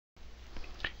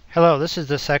Hello, this is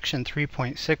the section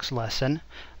 3.6 lesson.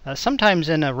 Sometimes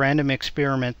in a random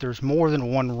experiment there's more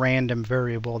than one random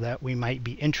variable that we might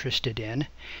be interested in,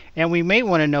 and we may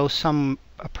want to know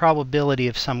a probability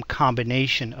of some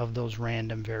combination of those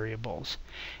random variables.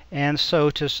 And so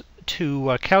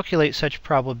to calculate such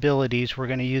probabilities, we're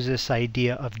going to use this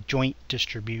idea of joint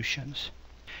distributions.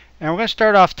 And we're going to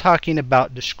start off talking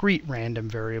about discrete random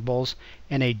variables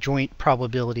and a joint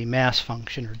probability mass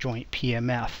function, or joint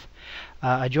PMF.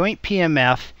 A joint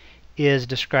PMF is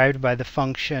described by the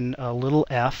function little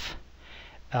f.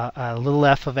 Little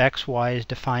f of xy is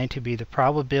defined to be the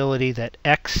probability that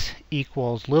x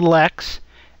equals little x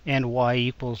and y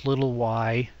equals little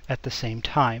y at the same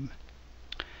time.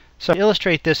 So to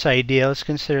illustrate this idea, let's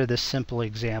consider this simple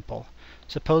example.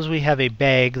 Suppose we have a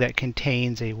bag that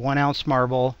contains a 1-ounce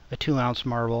marble, a 2-ounce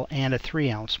marble, and a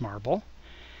 3-ounce marble.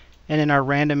 And in our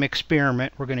random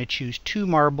experiment, we're going to choose 2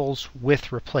 marbles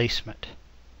with replacement.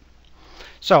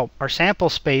 So our sample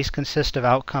space consists of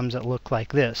outcomes that look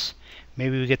like this.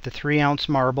 Maybe we get the 3-ounce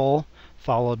marble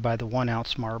followed by the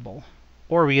 1-ounce marble.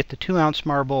 Or we get the 2-ounce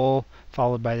marble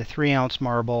followed by the 3-ounce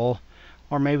marble.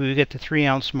 Or maybe we get the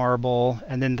 3-ounce marble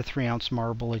and then the 3-ounce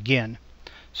marble again.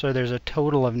 So there's a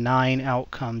total of 9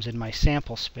 outcomes in my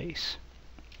sample space.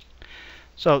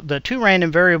 So the 2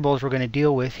 random variables we're going to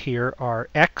deal with here are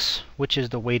x, which is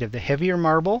the weight of the heavier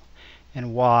marble,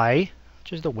 and y,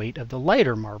 which is the weight of the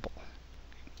lighter marble.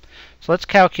 So let's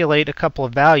calculate a couple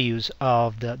of values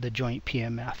of the joint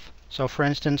PMF. So for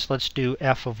instance, let's do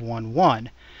f of 1, 1.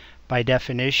 By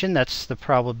definition, that's the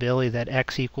probability that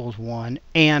x equals 1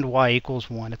 and y equals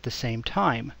 1 at the same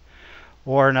time.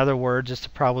 Or in other words, it's the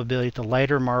probability that the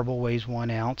lighter marble weighs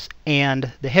 1 ounce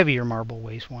and the heavier marble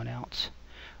weighs 1 ounce.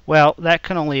 Well, that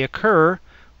can only occur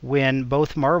when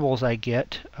both marbles I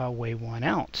get weigh 1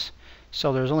 ounce.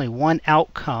 So there's only one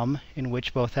outcome in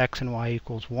which both x and y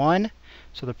equals 1.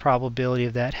 So the probability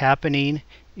of that happening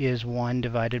is 1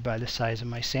 divided by the size of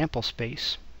my sample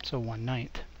space, so 1/9.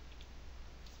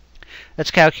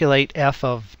 Let's calculate f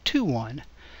of 2, 1.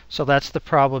 So that's the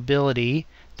probability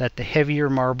that the heavier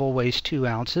marble weighs 2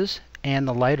 ounces and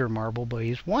the lighter marble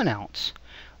weighs 1 ounce.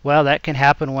 Well, that can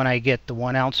happen when I get the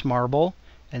 1-ounce marble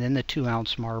and then the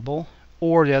 2-ounce marble,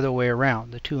 or the other way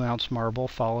around, the 2-ounce marble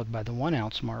followed by the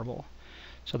 1-ounce marble.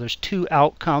 So there's 2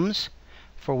 outcomes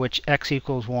for which x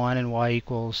equals 1 and y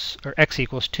equals, or x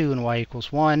equals 2 and y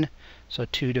equals 1. So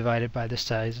 2 divided by the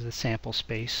size of the sample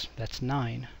space, that's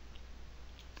 9.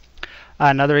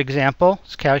 Another example,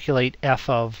 let's calculate f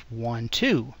of 1,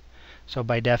 2. So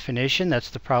by definition, that's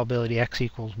the probability x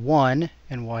equals 1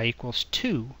 and y equals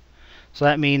 2. So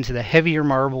that means the heavier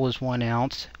marble is 1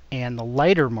 ounce and the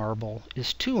lighter marble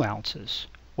is 2 ounces.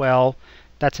 Well,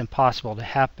 that's impossible to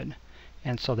happen,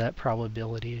 and so that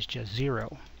probability is just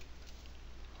 0.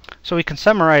 So we can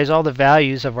summarize all the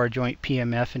values of our joint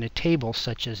PMF in a table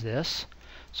such as this.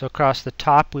 So across the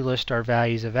top we list our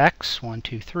values of x, 1,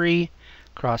 2, 3.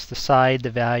 Across the side the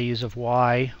values of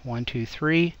y, 1, 2,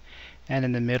 3. And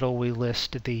in the middle we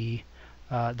list the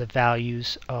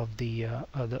values of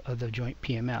the joint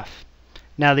PMF.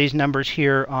 Now these numbers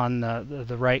here on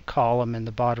the right column and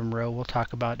the bottom row we'll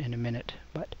talk about in a minute.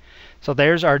 So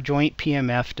there's our joint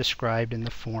PMF described in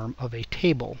the form of a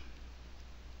table.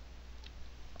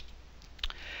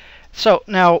 So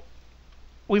now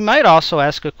we might also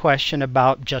ask a question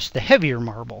about just the heavier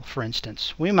marble, for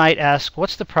instance. We might ask,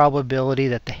 what's the probability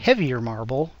that the heavier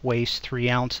marble weighs 3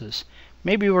 ounces?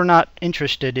 Maybe we're not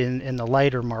interested in the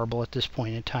lighter marble at this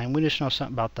point in time. We just know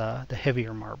something about the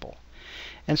heavier marble.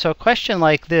 And so a question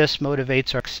like this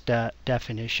motivates our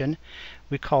definition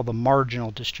we call the marginal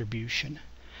distribution.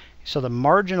 So the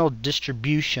marginal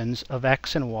distributions of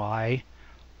x and y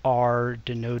are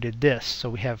denoted this.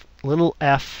 So we have little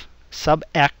f sub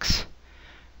x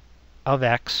of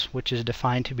x, which is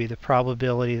defined to be the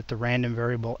probability that the random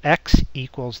variable x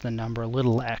equals the number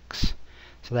little x.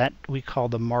 So that we call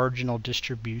the marginal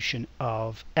distribution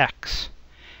of x.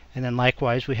 And then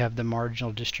likewise we have the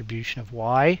marginal distribution of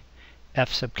y.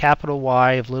 F sub capital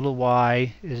Y of little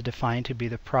y is defined to be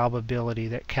the probability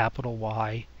that capital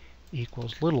Y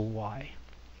equals little y.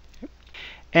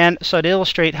 And so to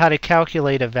illustrate how to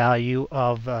calculate a value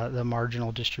of the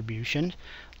marginal distribution,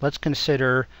 let's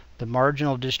consider the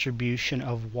marginal distribution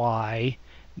of y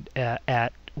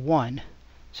at 1.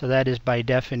 So that is by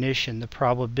definition the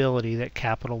probability that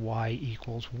capital Y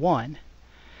equals 1.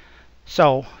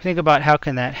 So think about how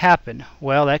can that happen.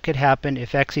 Well, that could happen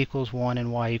if x equals 1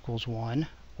 and y equals 1,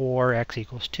 or x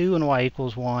equals 2 and y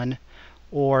equals 1,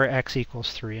 or x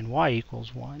equals 3 and y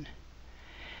equals 1.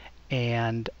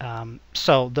 And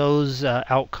so those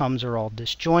outcomes are all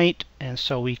disjoint, and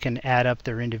so we can add up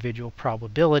their individual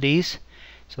probabilities.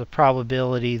 So the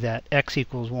probability that x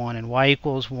equals 1 and y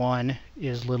equals 1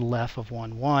 is little f of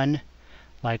 1, 1.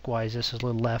 Likewise, this is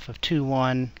little f of 2,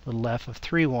 1, little f of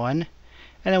 3, 1.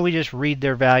 And then we just read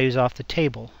their values off the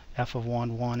table. F of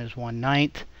 1, 1 is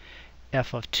 1/9.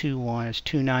 F of 2, 1 is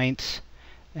 2/9.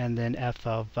 And then f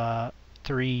of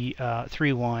 3,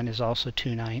 1 is also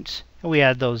 2/9. And we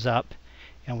add those up,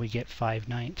 and we get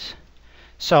 5/9.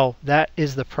 So that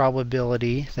is the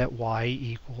probability that y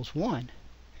equals 1.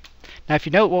 Now, if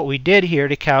you note what we did here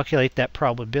to calculate that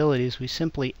probability is we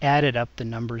simply added up the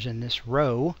numbers in this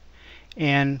row,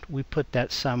 and we put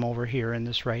that sum over here in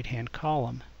this right-hand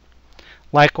column.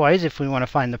 Likewise, if we want to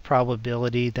find the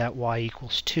probability that y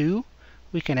equals 2,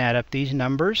 we can add up these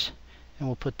numbers, and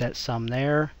we'll put that sum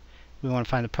there. We want to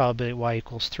find the probability that y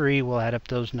equals 3, we'll add up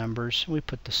those numbers, and we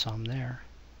put the sum there.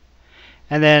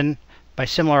 And then, by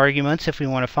similar arguments, if we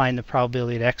want to find the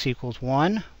probability that x equals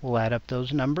 1, we'll add up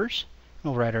those numbers.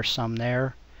 We'll write our sum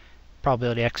there.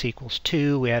 Probability x equals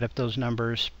 2, we add up those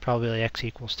numbers. Probability x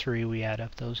equals 3, we add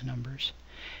up those numbers.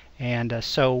 And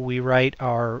so we write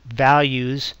our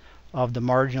values of the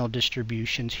marginal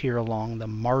distributions here along the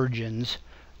margins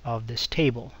of this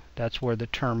table. That's where the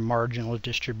term marginal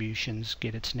distributions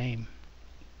get its name.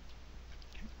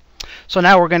 So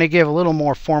now we're going to give a little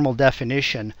more formal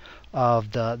definition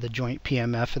of the joint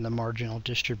PMF and the marginal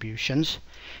distributions.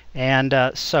 And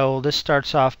so this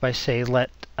starts off by saying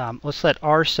let's let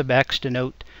r sub x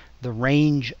denote the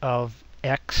range of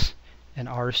x and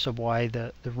r sub y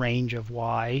the range of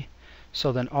y.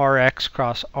 So then rx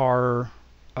cross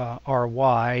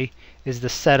ry is the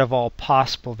set of all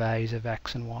possible values of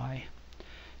x and y.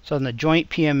 So then the joint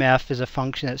PMF is a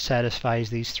function that satisfies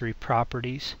these three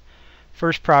properties.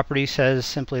 First property says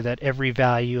simply that every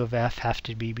value of f has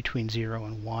to be between 0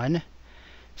 and 1.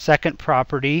 Second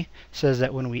property says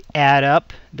that when we add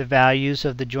up the values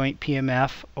of the joint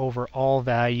PMF over all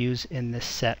values in this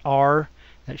set R,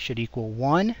 that should equal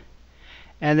 1.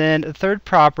 And then the third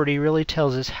property really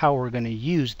tells us how we're going to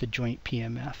use the joint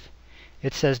PMF.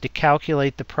 It says to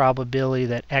calculate the probability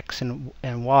that x and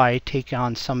y take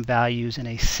on some values in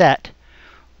a set,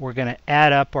 we're going to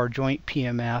add up our joint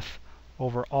PMF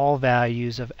over all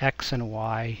values of x and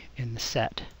y in the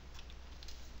set.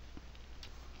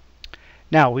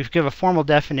 Now, we've given a formal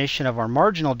definition of our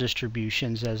marginal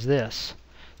distributions as this.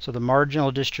 So the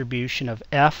marginal distribution of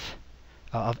x,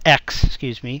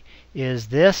 is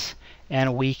this,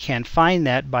 and we can find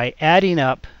that by adding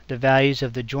up the values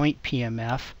of the joint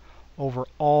PMF over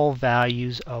all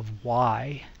values of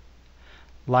y.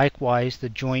 Likewise, the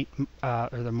joint or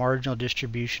the marginal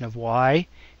distribution of y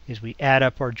is we add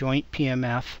up our joint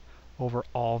PMF over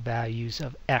all values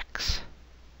of x.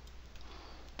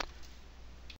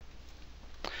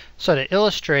 So to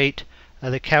illustrate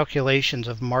the calculations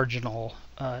of marginal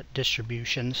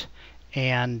distributions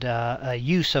and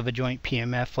use of a joint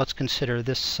PMF, let's consider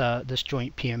this this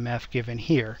joint PMF given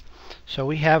here. So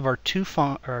we have our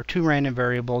two random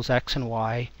variables x and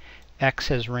y. X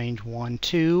has range 1,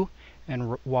 2,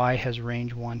 and y has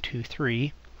range 1, 2,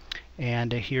 3.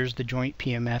 And here's the joint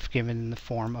PMF given in the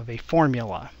form of a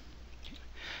formula.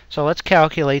 So let's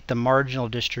calculate the marginal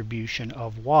distribution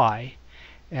of y.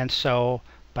 And so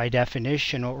by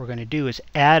definition, what we're going to do is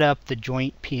add up the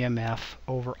joint PMF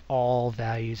over all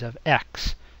values of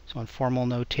x. So in formal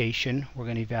notation, we're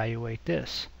going to evaluate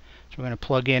this. So we're going to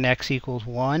plug in x equals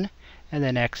 1 and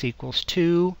then x equals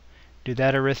 2. Do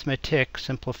that arithmetic,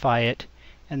 simplify it,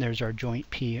 and there's our joint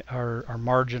our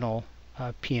marginal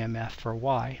PMF for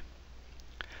y.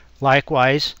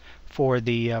 Likewise, for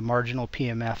the marginal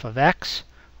PMF of x,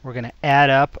 we're going to add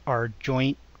up our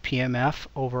joint PMF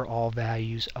over all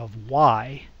values of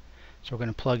y. So we're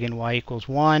going to plug in y equals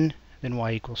 1, then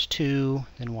y equals 2,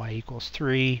 then y equals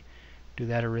 3. Do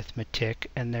that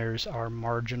arithmetic, and there's our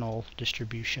marginal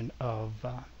distribution of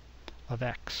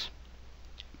x.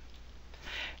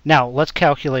 Now, let's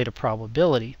calculate a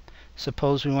probability.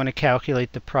 Suppose we want to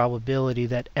calculate the probability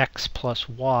that x plus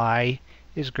y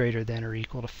is greater than or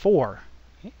equal to 4.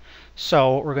 Okay?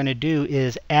 So what we're going to do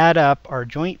is add up our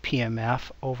joint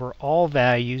PMF over all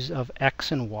values of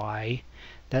x and y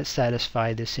that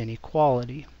satisfy this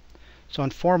inequality. So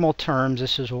in formal terms,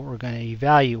 this is what we're going to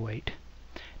evaluate.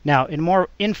 Now, in more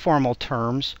informal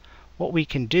terms, what we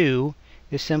can do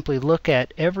is simply look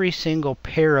at every single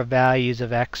pair of values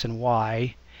of x and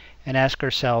y and ask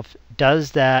ourselves,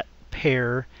 does that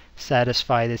pair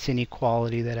satisfy this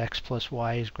inequality that x plus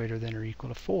y is greater than or equal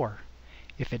to 4?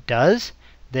 If it does,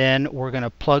 then we're going to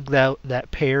plug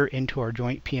that pair into our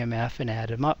joint PMF and add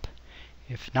them up.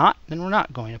 If not, then we're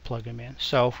not going to plug them in.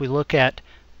 So if we look at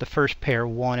the first pair,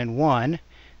 1 and 1,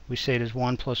 we say it is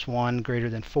 1 plus 1 greater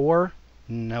than 4.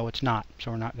 No, it's not,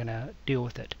 so we're not going to deal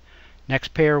with it.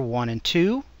 Next pair, 1 and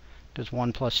 2. Does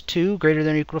 1 plus 2 greater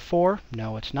than or equal to 4?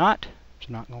 No, it's not, so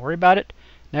I'm not going to worry about it.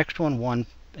 Next one, 1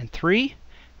 and 3.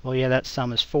 Well, yeah, that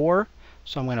sum is 4,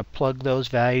 so I'm going to plug those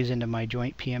values into my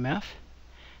joint PMF.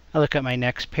 I look at my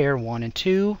next pair, 1 and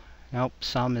 2. Nope,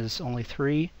 sum is only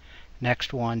 3.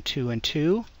 Next one, 2 and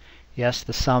 2. Yes,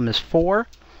 the sum is 4,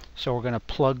 so we're going to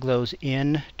plug those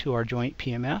in to our joint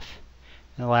PMF.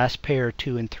 And the last pair,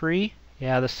 2 and 3.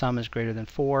 Yeah, the sum is greater than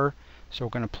 4, so we're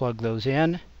going to plug those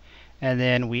in. And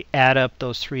then we add up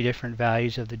those three different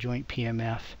values of the joint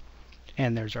PMF,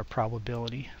 and there's our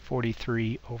probability,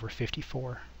 43 over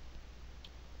 54.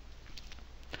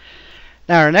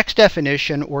 Now, our next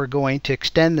definition, we're going to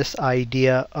extend this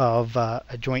idea of a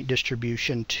joint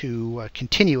distribution to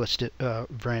continuous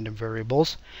random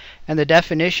variables. And the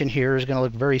definition here is going to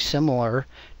look very similar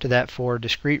to that for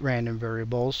discrete random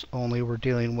variables, only we're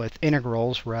dealing with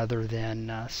integrals rather than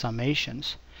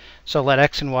summations. So let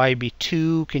x and y be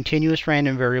two continuous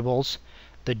random variables.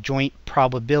 The joint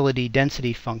probability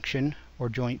density function, or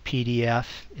joint PDF,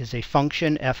 is a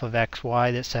function f of x,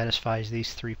 y that satisfies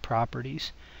these three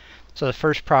properties. So the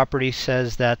first property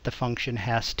says that the function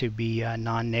has to be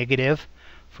non-negative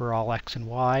for all x and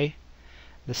y.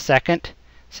 The second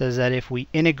says that if we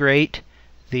integrate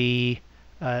the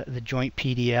joint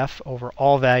PDF over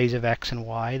all values of x and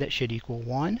y, that should equal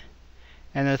 1.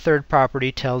 And the third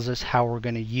property tells us how we're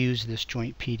going to use this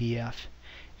joint PDF.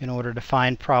 In order to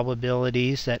find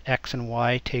probabilities that x and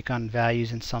y take on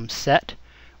values in some set,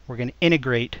 we're going to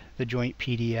integrate the joint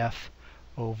PDF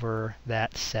over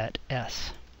that set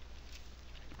S.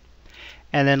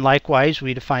 And then likewise,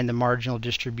 we define the marginal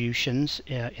distributions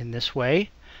in this way.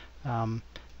 The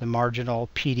marginal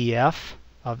PDF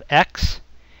of x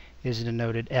is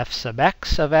denoted f sub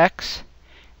x of x,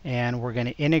 and we're going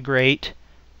to integrate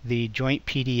the joint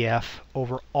PDF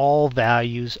over all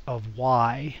values of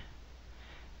y.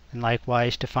 And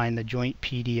likewise, to find the joint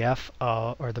PDF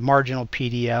or the marginal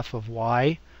PDF of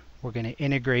y, we're going to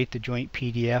integrate the joint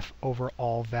PDF over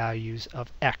all values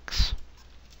of x.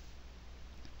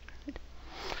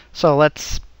 So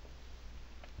let's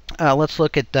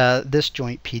look at this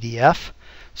joint PDF.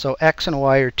 So x and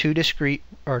y are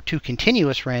two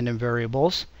continuous random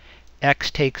variables.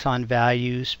 X takes on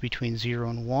values between 0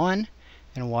 and 1,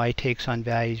 and y takes on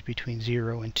values between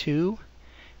 0 and 2.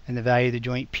 And the value of the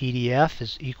joint PDF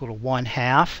is equal to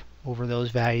 1/2 over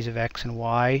those values of x and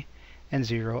y, and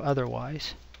 0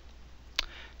 otherwise.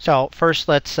 So first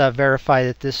let's verify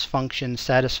that this function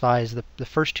satisfies the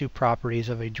first two properties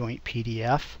of a joint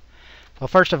PDF. So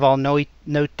first of all, note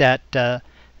that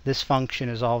this function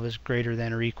is always greater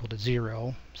than or equal to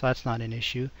 0, so that's not an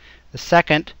issue. The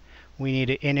second, we need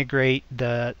to integrate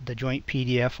the joint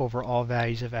PDF over all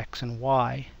values of x and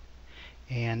y.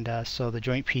 And so the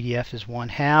joint PDF is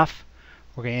 1/2.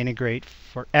 We're going to integrate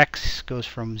for x goes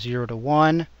from 0 to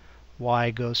 1, y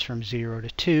goes from 0 to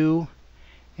 2,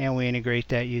 and we integrate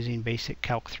that using basic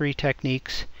Calc 3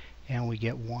 techniques, and we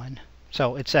get 1.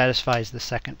 So it satisfies the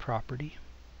second property.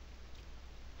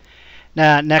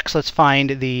 Now next let's find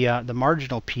the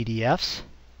marginal PDFs.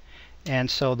 And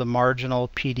so the marginal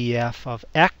PDF of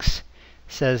x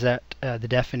says that the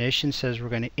definition says we're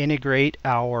going to integrate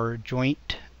our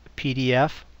joint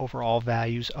PDF over all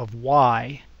values of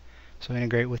y. So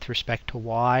integrate with respect to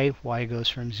y. Y goes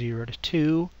from 0 to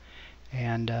 2,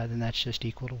 and then that's just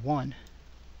equal to 1.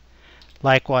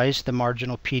 Likewise, the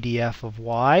marginal PDF of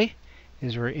y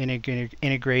is we're going to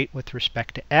integrate with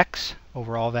respect to x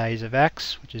over all values of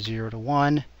x, which is 0 to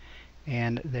 1,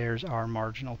 and there's our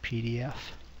marginal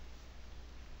PDF.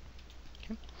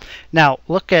 Okay. Now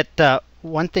look at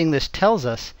one thing this tells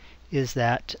us is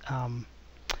that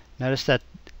notice that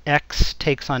x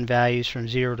takes on values from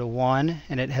 0 to 1,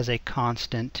 and it has a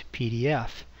constant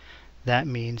PDF. That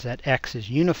means that x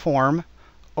is uniform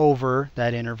over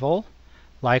that interval.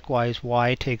 Likewise,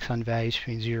 y takes on values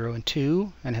between 0 and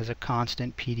 2 and has a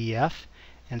constant PDF,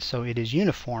 and so it is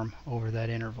uniform over that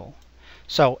interval.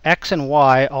 So x and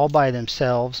y all by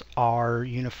themselves are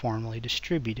uniformly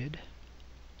distributed.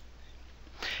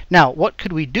 Now, what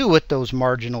could we do with those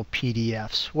marginal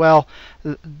PDFs? Well,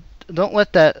 don't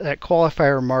let that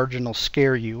qualifier marginal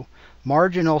scare you.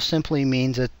 Marginal simply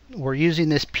means that we're using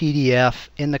this PDF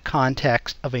in the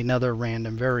context of another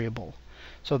random variable.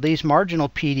 So these marginal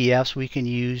PDFs we can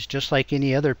use just like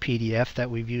any other PDF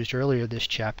that we've used earlier this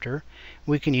chapter.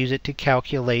 We can use it to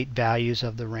calculate values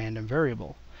of the random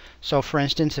variable. So for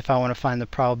instance, if I want to find the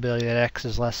probability that x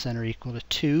is less than or equal to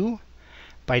 2,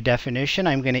 by definition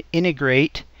I'm going to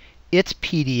integrate its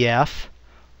PDF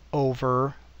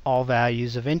over all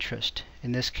values of interest.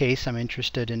 In this case, I'm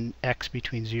interested in x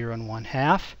between 0 and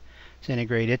 1/2. So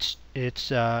integrate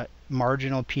its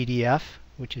marginal PDF,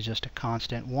 which is just a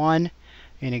constant 1.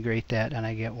 Integrate that, and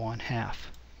I get 1/2.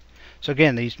 So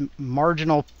again, these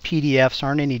marginal PDFs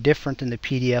aren't any different than the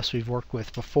PDFs we've worked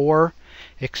with before,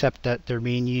 except that they're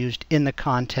being used in the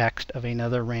context of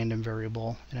another random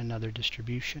variable in another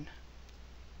distribution.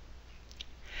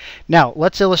 Now,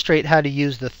 let's illustrate how to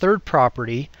use the third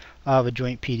property of a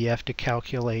joint PDF to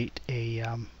calculate a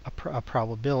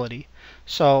probability.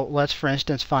 So let's, for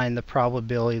instance, find the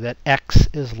probability that x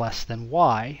is less than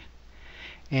y.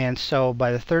 And so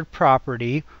by the third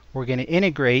property, we're going to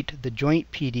integrate the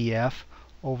joint PDF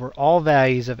over all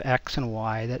values of x and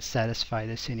y that satisfy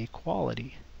this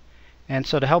inequality. And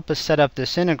so to help us set up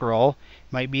this integral,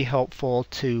 it might be helpful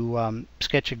to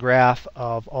sketch a graph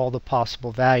of all the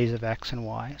possible values of x and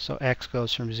y. So x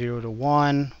goes from 0 to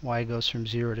 1, y goes from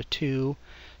 0 to 2.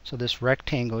 So this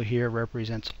rectangle here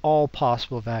represents all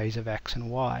possible values of x and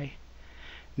y.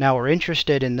 Now we're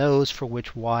interested in those for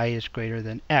which y is greater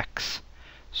than x.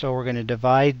 So we're going to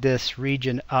divide this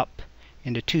region up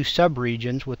into two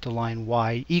subregions with the line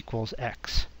y equals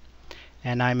x.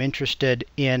 And I'm interested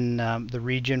in the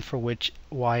region for which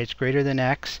y is greater than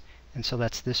x, and so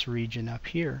that's this region up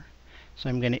here. So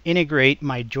I'm going to integrate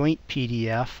my joint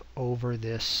PDF over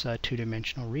this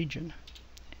two-dimensional region.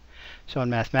 So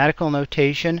in mathematical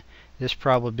notation, this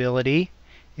probability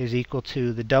is equal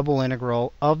to the double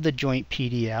integral of the joint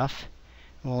PDF,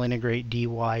 and we'll integrate dy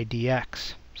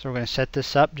dx. So we're going to set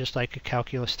this up just like a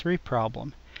calculus 3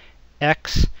 problem.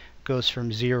 X goes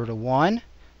from 0 to 1.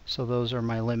 So those are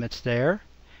my limits there.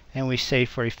 And we say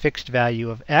for a fixed value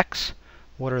of x,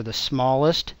 what are the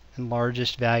smallest and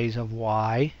largest values of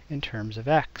y in terms of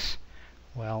x?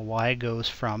 Well, y goes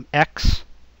from x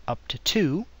up to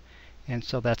 2, and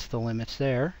so that's the limits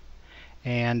there.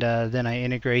 And then I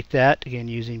integrate that, again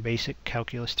using basic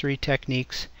calculus 3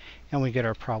 techniques, and we get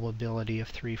our probability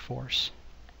of 3/4.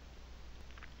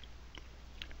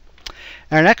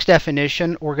 In our next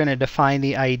definition, we're going to define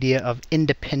the idea of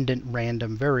independent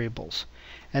random variables.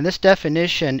 And this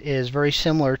definition is very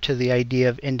similar to the idea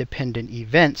of independent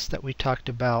events that we talked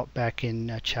about back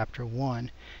in Chapter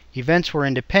 1. Events were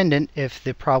independent if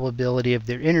the probability of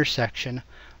their intersection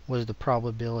was the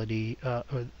probability, or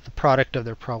the product of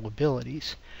their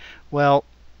probabilities. Well,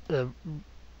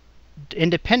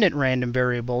 independent random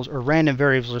variables, or random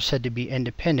variables, are said to be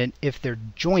independent if their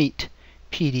joint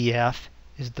PDF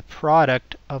is the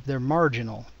product of their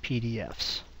marginal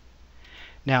PDFs.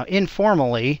 Now,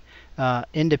 informally,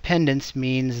 independence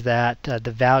means that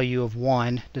the value of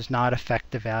one does not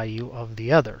affect the value of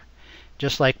the other.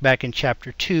 Just like back in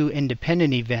Chapter 2,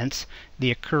 independent events, the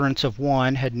occurrence of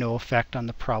one had no effect on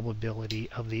the probability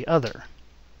of the other.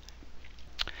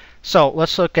 So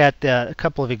let's look at a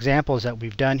couple of examples that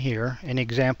we've done here. In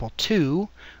example 2,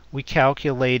 we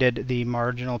calculated the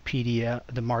marginal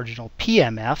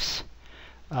PMFs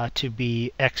to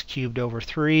be x cubed over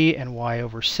 3 and y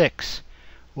over 6.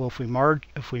 Well,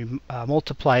 if we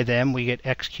multiply them, we get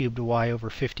x cubed to y over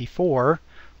 54.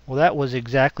 Well, that was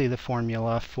exactly the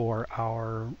formula for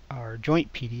our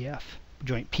joint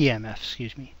PMF,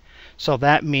 excuse me. So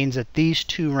that means that these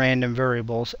two random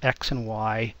variables, x and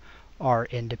y, are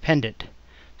independent.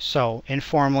 So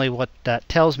informally, what that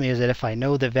tells me is that if I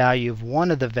know the value of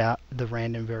one of the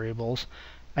random variables,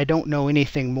 I don't know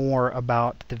anything more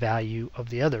about the value of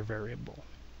the other variable.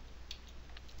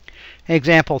 In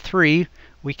example 3,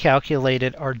 we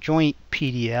calculated our joint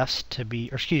PDFs to be,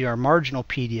 or excuse me, our marginal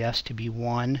PDFs to be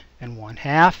 1 and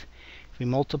 1/2. If we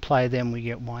multiply them, we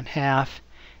get 1/2,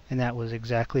 and that was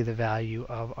exactly the value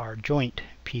of our joint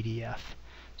PDF.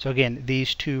 So again,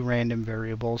 these two random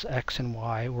variables, x and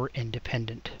y,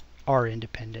 are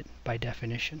independent by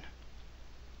definition.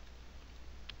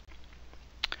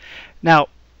 Now,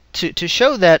 to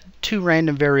show that two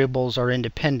random variables are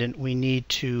independent, we need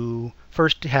to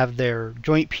first have their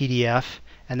joint PDF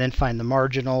and then find the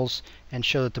marginals and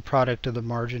show that the product of the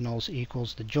marginals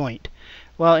equals the joint.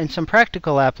 Well, in some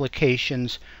practical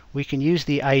applications, we can use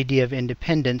the idea of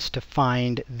independence to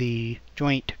find the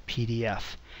joint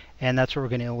PDF. And that's what we're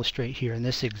going to illustrate here in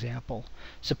this example.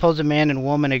 Suppose a man and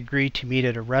woman agree to meet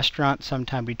at a restaurant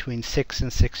sometime between 6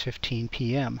 and 6:15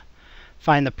 p.m.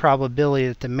 Find the probability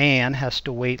that the man has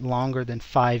to wait longer than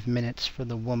 5 minutes for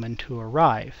the woman to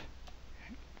arrive.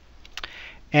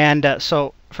 And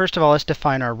so first of all, let's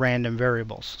define our random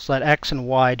variables. So let x and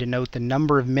y denote the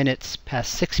number of minutes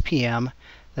past 6 p.m.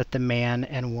 that the man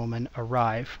and woman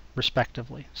arrive,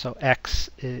 respectively. So x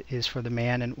is for the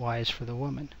man and y is for the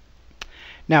woman.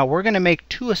 Now we're going to make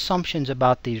two assumptions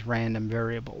about these random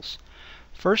variables.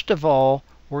 First of all,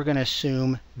 we're going to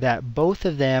assume that both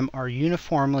of them are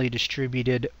uniformly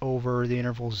distributed over the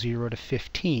interval 0 to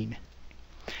 15.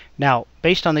 Now,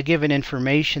 based on the given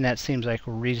information, that seems like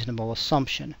a reasonable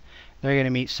assumption. They're going to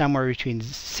meet somewhere between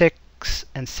 6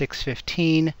 and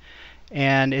 615,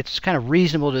 and it's kind of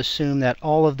reasonable to assume that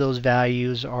all of those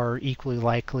values are equally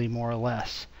likely, more or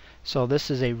less. So this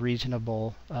is a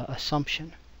reasonable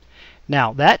assumption.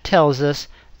 Now, that tells us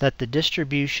that the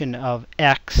distribution of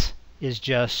x is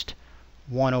just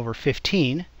 1 over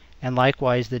 15, and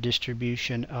likewise the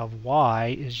distribution of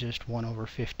y is just 1 over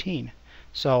 15.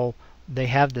 So they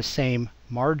have the same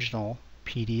marginal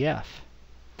PDF.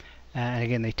 And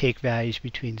again, they take values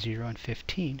between 0 and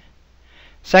 15.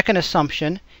 Second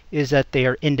assumption is that they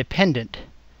are independent.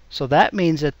 So that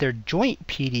means that their joint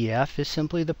PDF is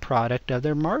simply the product of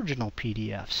their marginal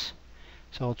PDFs.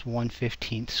 So it's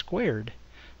 1/15 squared.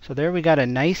 So there we got a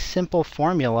nice simple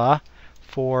formula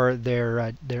for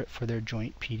their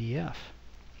joint PDF.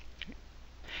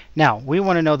 Now, we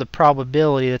want to know the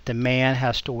probability that the man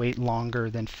has to wait longer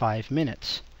than 5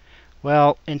 minutes.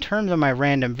 Well, in terms of my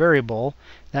random variable,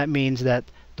 that means that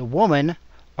the woman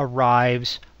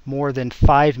arrives more than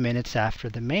 5 minutes after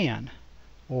the man,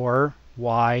 or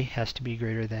y has to be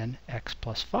greater than x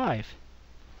plus 5.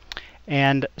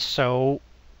 And so,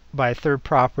 by a third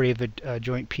property of a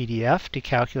joint PDF, to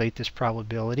calculate this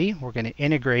probability, we're going to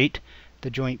integrate the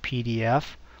joint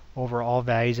PDF over all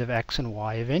values of x and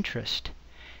y of interest.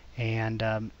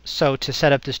 And so to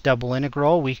set up this double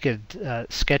integral, we could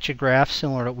sketch a graph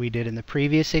similar to what we did in the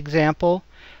previous example.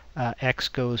 X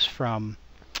goes from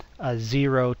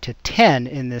 0 to 10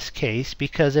 in this case,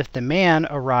 because if the man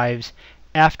arrives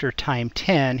after time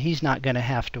 10, he's not going to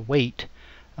have to wait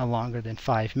longer than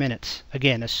 5 minutes.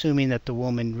 Again, assuming that the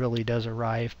woman really does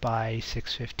arrive by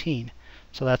 6:15.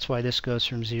 So that's why this goes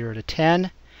from 0 to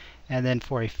 10. And then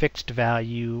for a fixed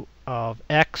value of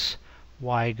x,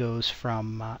 y goes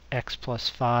from x plus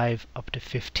 5 up to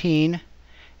 15.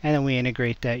 And then we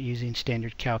integrate that using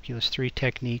standard calculus 3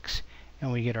 techniques,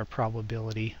 and we get our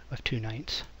probability of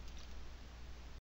 2/9.